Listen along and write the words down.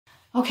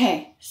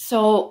Okay,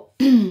 so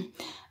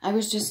I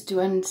was just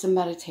doing some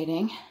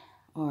meditating,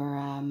 or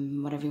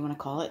whatever you want to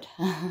call it.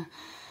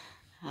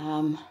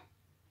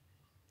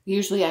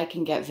 Usually I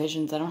can get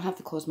visions. I don't have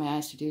to close my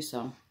eyes to do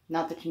so.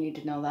 Not that you need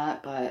to know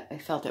that, but I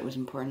felt it was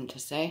important to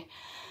say.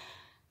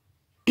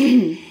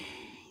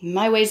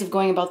 My ways of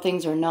going about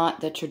things are not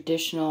the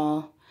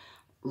traditional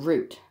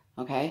route,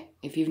 okay?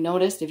 If you've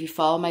noticed, if you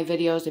follow my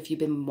videos, if you've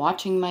been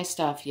watching my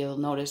stuff, you'll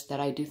notice that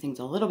I do things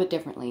a little bit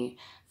differently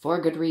for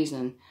a good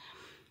reason.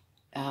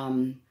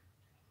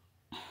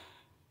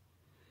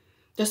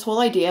 This whole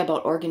idea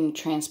about organ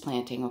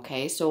transplanting,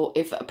 okay? So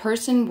if a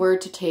person were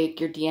to take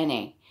your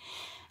DNA,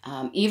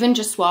 even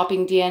just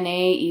swapping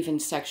DNA, even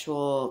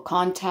sexual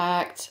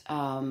contact,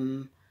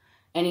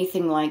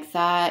 anything like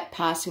that,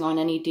 passing on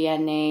any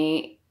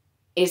DNA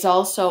is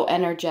also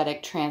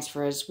energetic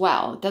transfer as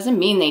well. It doesn't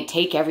mean they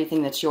take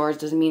everything that's yours.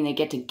 Doesn't mean they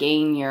get to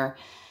gain your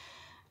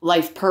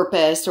life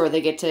purpose or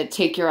they get to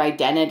take your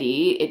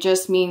identity. It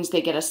just means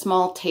they get a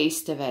small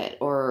taste of it,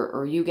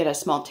 or you get a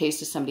small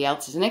taste of somebody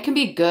else's. And it can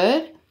be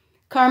good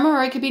karma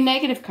or it could be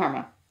negative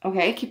karma.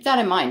 Okay, keep that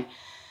in mind.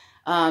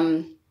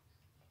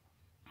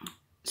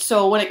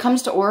 So when it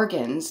comes to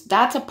organs,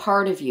 that's a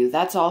part of you.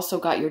 That's also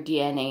got your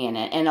DNA in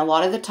it. And a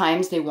lot of the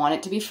times they want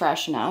it to be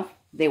fresh enough.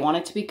 They want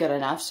it to be good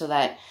enough so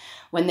that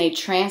when they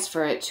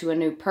transfer it to a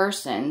new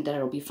person, that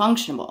it'll be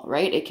functional,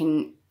 right? It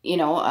can, you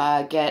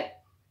know,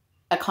 get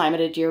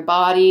acclimated to your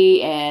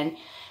body, and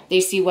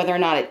they see whether or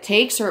not it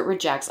takes or it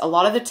rejects. A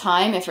lot of the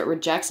time, if it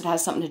rejects, it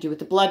has something to do with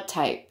the blood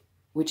type,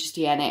 which is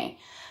DNA.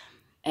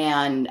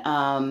 And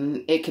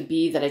it could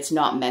be that it's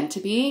not meant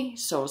to be,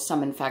 so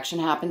some infection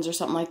happens or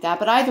something like that.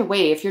 But either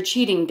way, if you're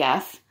cheating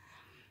death,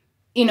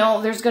 you know,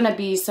 there's going to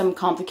be some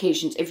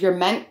complications. If you're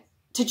meant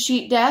to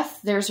cheat death,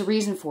 there's a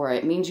reason for it.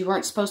 It means you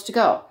weren't supposed to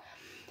go.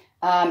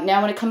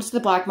 Now, when it comes to the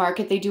black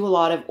market, they do a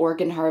lot of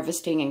organ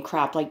harvesting and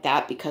crap like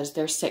that because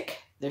they're sick.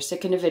 They're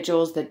sick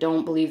individuals that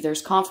don't believe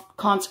there's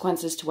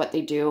consequences to what they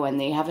do, and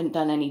they haven't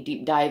done any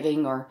deep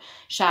diving or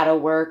shadow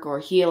work or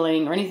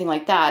healing or anything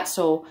like that.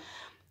 So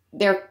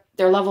their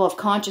level of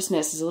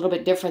consciousness is a little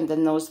bit different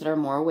than those that are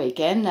more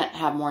awakened, that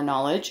have more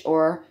knowledge,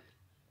 or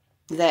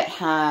that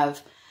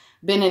have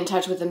been in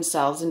touch with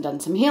themselves and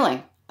done some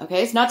healing.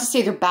 Okay, it's not to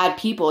say they're bad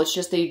people. It's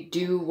just they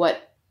do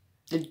what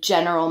the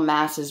general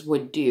masses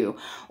would do,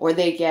 or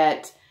they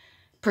get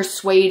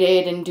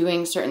persuaded in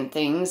doing certain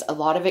things. A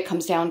lot of it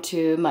comes down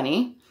to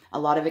money. A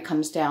lot of it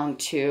comes down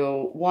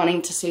to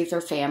wanting to save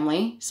their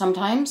family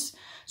sometimes.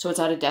 So it's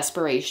out of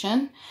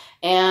desperation.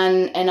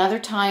 And other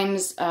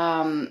times,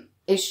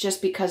 it's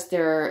just because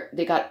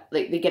they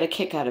get a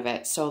kick out of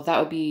it. So that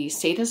would be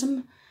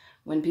sadism,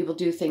 when people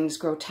do things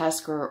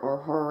grotesque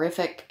or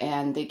horrific,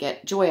 and they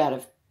get joy out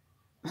of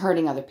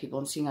hurting other people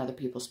and seeing other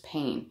people's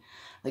pain,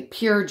 like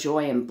pure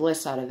joy and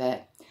bliss out of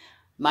it.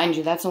 Mind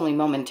you, that's only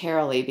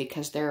momentarily,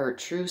 because their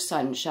true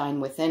sunshine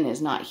within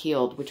is not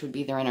healed, which would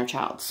be their inner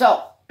child.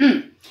 So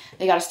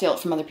they got to steal it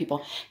from other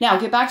people. Now,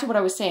 get back to what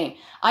I was saying.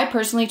 I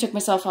personally took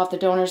myself off the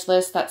donors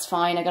list. That's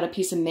fine. I got a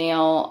piece of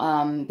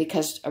mail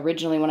because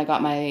originally when I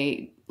got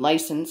my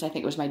license, I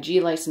think it was my G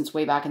license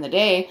way back in the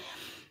day,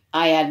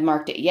 I had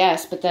marked it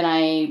yes, but then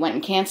I went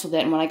and canceled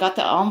it. And when I got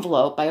the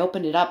envelope, I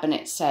opened it up and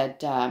it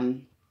said,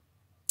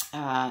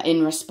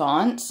 in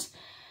response,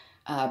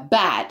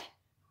 bad.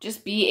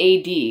 Just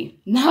B-A-D.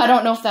 Now, I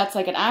don't know if that's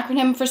like an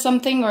acronym for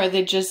something, or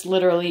that just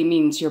literally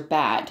means you're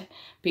bad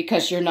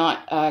because you're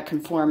not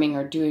conforming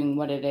or doing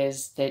what it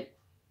is that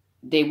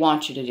they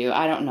want you to do.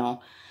 I don't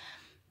know.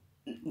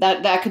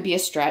 That could be a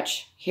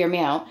stretch. Hear me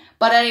out.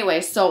 But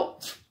anyway, so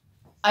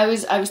I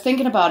was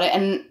thinking about it,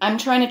 and I'm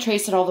trying to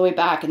trace it all the way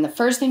back. And the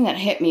first thing that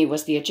hit me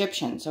was the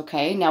Egyptians,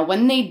 okay? Now,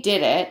 when they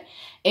did it,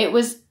 it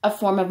was a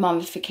form of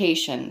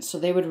mummification. So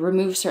they would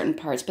remove certain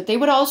parts, but they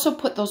would also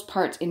put those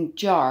parts in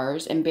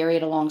jars and bury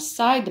it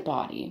alongside the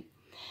body.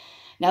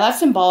 Now, that's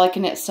symbolic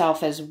in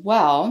itself as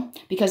well,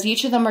 because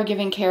each of them are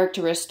given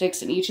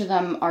characteristics, and each of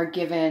them are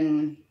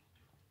given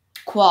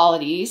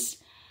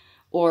qualities,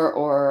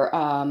 or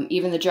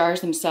even the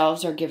jars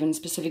themselves are given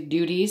specific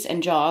duties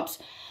and jobs.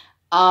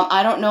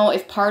 I don't know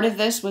if part of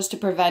this was to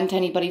prevent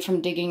anybody from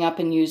digging up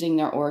and using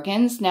their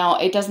organs. Now,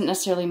 it doesn't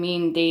necessarily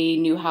mean they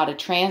knew how to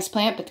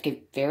transplant, but they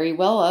could very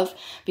well have,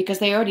 because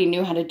they already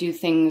knew how to do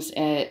things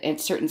at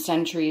certain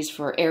centuries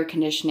for air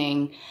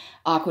conditioning,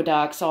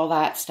 aqueducts, all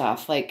that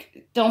stuff.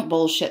 Like, don't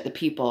bullshit the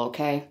people,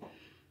 okay?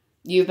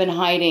 You've been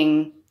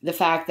hiding the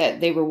fact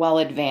that they were well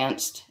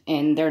advanced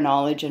in their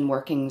knowledge and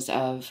workings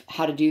of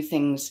how to do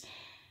things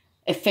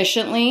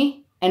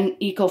efficiently and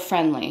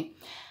eco-friendly.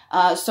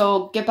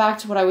 So get back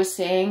to what I was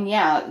saying.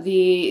 Yeah,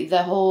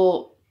 the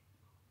whole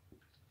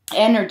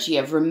energy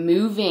of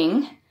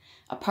removing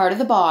a part of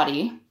the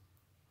body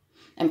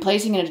and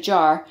placing it in a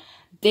jar,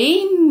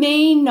 they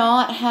may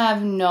not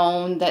have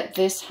known that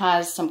this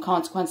has some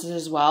consequences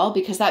as well,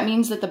 because that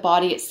means that the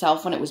body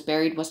itself, when it was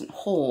buried, wasn't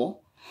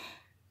whole.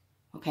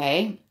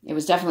 Okay, it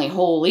was definitely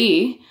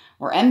wholly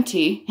or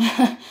empty,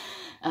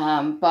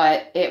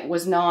 but it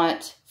was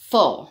not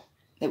full.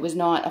 It was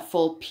not a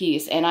full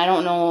piece. And I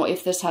don't know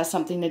if this has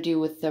something to do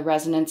with the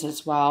resonance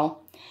as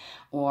well,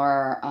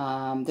 or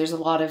there's a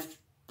lot of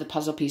the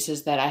puzzle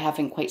pieces that I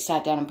haven't quite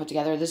sat down and put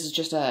together. This is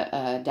just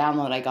a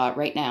download I got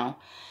right now.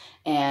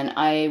 And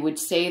I would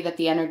say that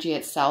the energy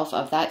itself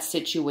of that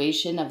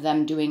situation, of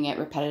them doing it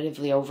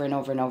repetitively over and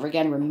over and over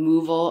again,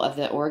 removal of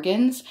the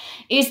organs,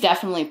 is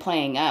definitely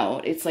playing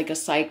out. It's like a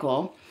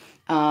cycle.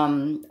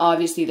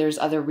 Obviously, there's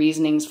other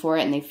reasonings for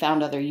it, and they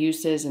found other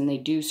uses, and they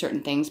do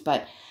certain things.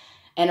 But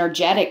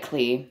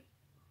energetically,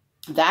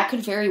 that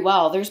could very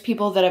well. There's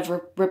people that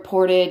have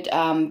reported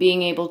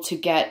being able to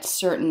get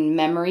certain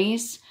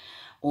memories,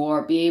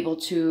 or be able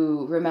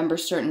to remember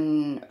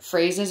certain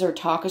phrases or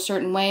talk a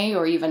certain way,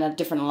 or even a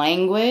different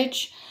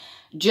language,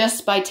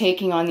 just by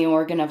taking on the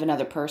organ of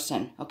another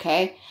person,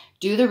 okay?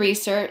 Do the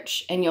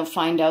research, and you'll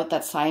find out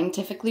that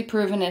scientifically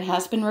proven, it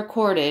has been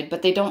recorded,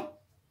 but they don't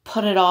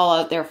put it all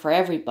out there for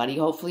everybody.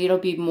 Hopefully it'll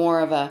be more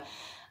of a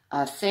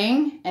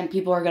thing, and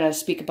people are going to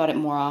speak about it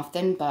more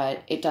often,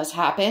 but it does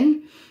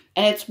happen.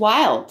 And it's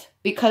wild,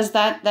 because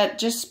that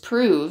just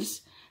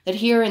proves that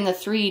here in the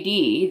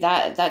 3D,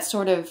 that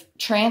sort of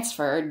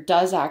transfer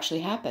does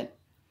actually happen.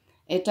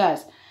 It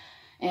does.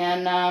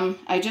 And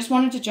I just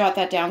wanted to jot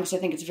that down because I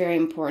think it's very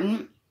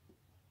important.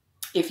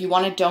 If you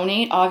want to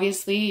donate,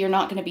 obviously, you're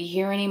not going to be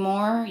here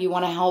anymore. You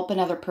want to help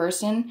another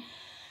person.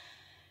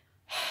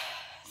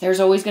 There's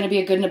always going to be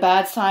a good and a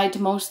bad side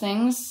to most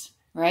things,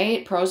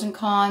 right? Pros and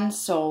cons.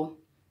 So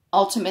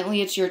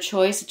ultimately, it's your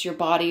choice. It's your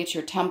body. It's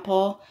your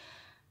temple.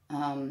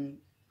 Can't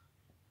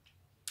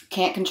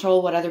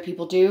control what other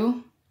people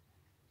do.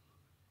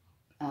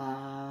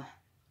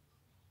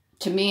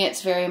 To me,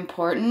 it's very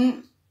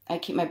important. I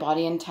keep my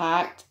body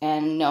intact,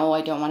 and no,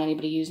 I don't want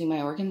anybody using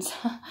my organs.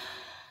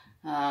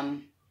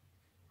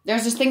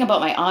 There's this thing about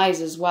my eyes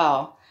as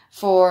well.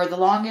 For the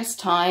longest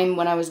time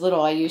when I was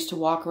little, I used to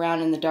walk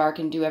around in the dark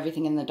and do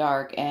everything in the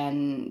dark,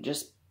 and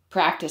just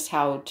practice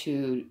how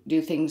to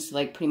do things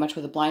like pretty much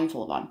with a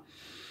blindfold on.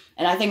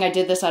 And I think I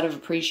did this out of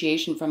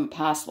appreciation from a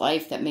past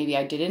life that maybe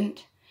I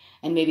didn't.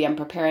 And maybe I'm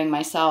preparing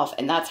myself,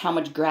 and that's how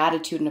much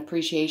gratitude and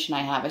appreciation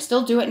I have. I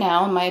still do it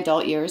now in my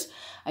adult years.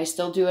 I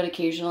still do it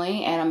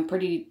occasionally, and I'm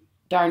pretty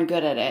darn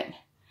good at it.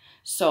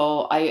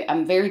 So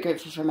I'm very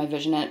grateful for my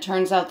vision, and it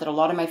turns out that a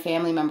lot of my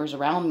family members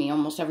around me,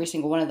 almost every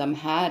single one of them,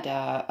 had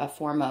a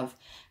form of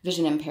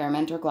vision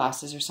impairment or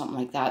glasses or something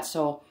like that.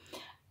 So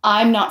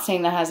I'm not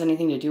saying that has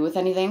anything to do with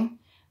anything,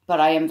 but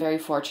I am very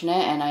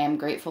fortunate, and I am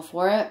grateful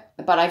for it.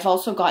 But I've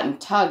also gotten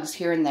tugs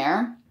here and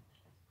there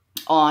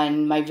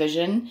on my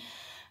vision.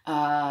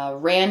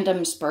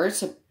 Random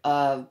spurts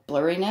of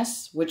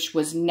blurriness, which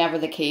was never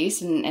the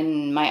case,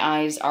 and my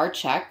eyes are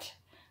checked.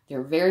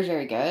 They're very,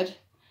 very good.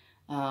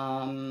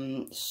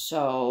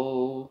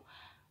 So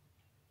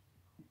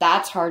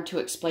that's hard to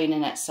explain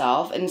in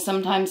itself. And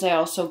sometimes I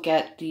also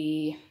get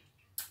the,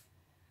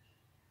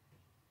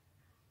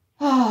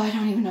 I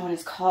don't even know what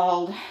it's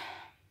called.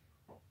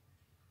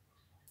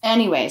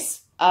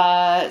 Anyways,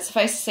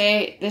 suffice to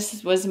say,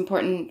 this was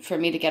important for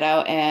me to get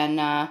out,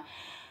 and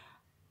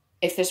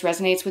if this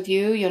resonates with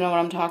you, you'll know what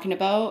I'm talking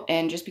about.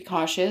 And just be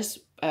cautious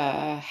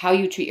how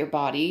you treat your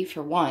body,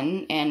 for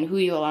one, and who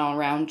you allow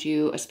around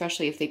you,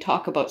 especially if they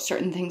talk about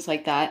certain things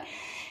like that,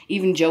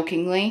 even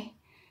jokingly.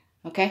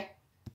 Okay?